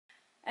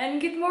And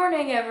good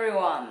morning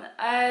everyone!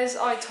 As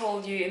I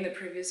told you in the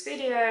previous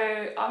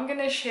video, I'm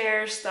gonna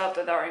share stuff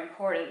that are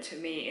important to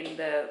me in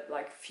the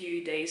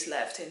few days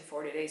left in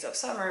 40 days of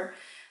summer.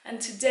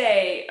 And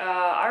today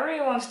I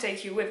really want to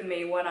take you with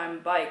me when I'm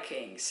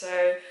biking.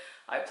 So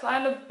I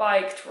planned a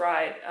bike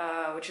ride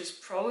which is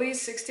probably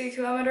 60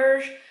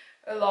 kilometers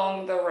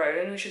along the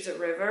Rhone, which is a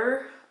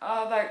river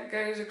that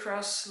goes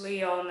across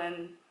Lyon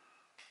and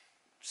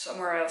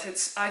somewhere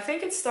else. I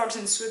think it starts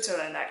in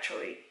Switzerland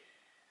actually.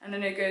 And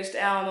then it goes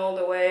down all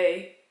the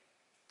way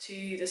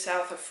to the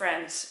south of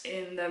France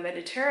in the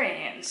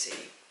Mediterranean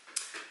Sea.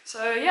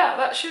 So yeah,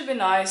 that should be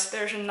nice.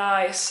 There's a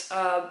nice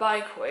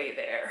bikeway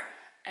there.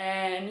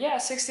 And yeah,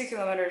 60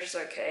 kilometers is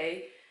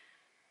okay.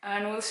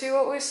 And we'll see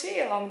what we see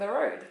along the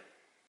road.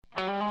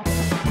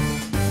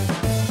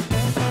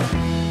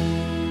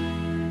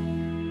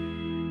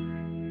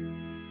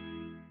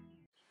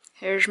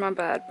 Here's my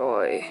bad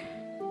boy.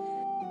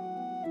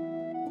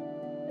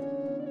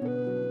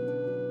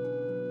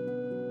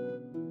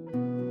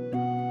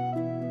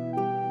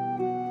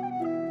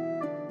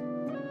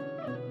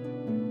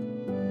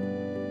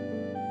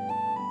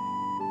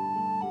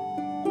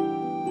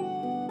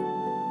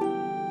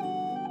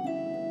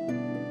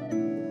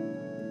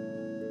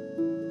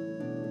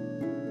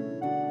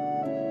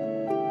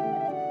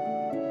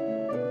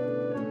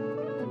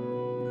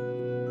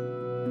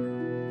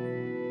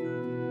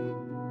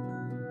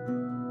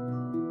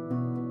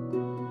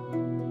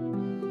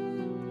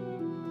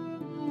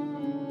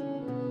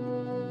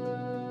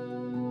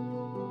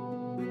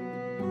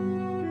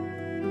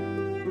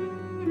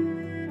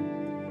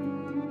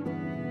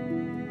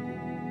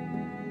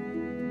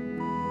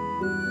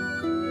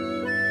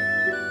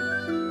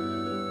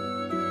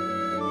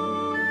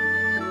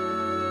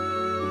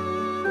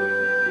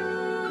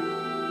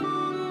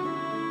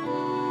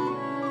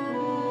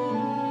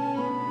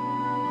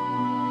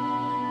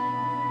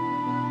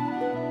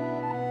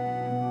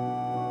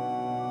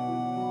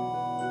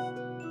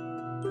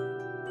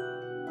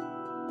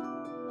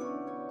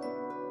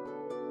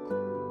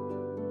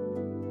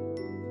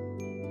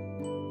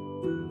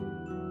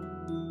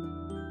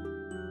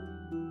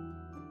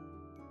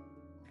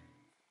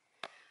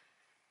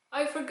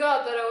 I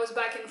forgot that I was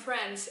back in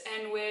France,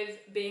 and with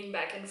being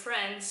back in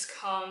France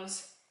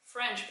comes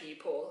French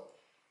people.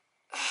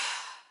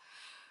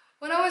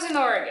 When I was in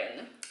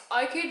Oregon,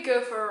 I could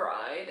go for a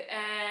ride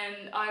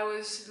and I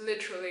was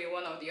literally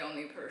one of the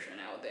only person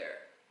out there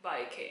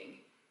biking.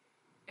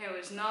 It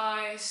was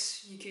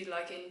nice, you could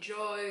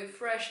enjoy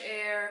fresh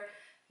air,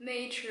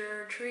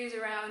 nature, trees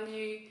around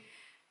you,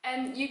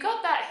 and you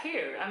got that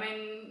here. I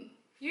mean,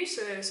 you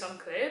saw some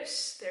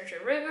cliffs, there's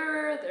a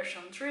river, there's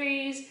some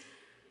trees.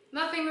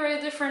 Nothing really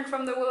different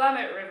from the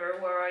Willamette River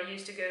where I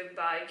used to go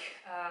bike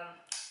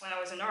when I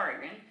was in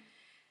Oregon.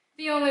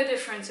 The only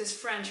difference is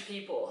French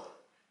people.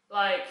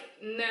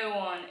 No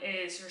one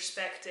is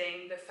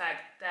respecting the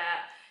fact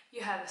that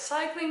you have a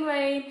cycling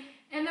lane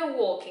and a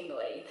walking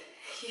lane.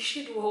 You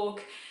should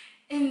walk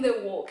in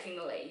the walking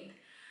lane.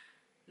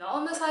 Not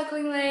on the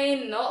cycling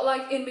lane,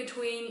 not in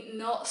between,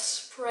 not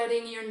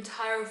spreading your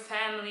entire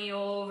family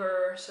all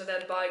over so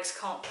that bikes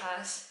can't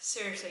pass.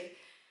 Seriously.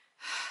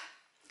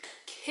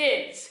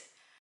 Kids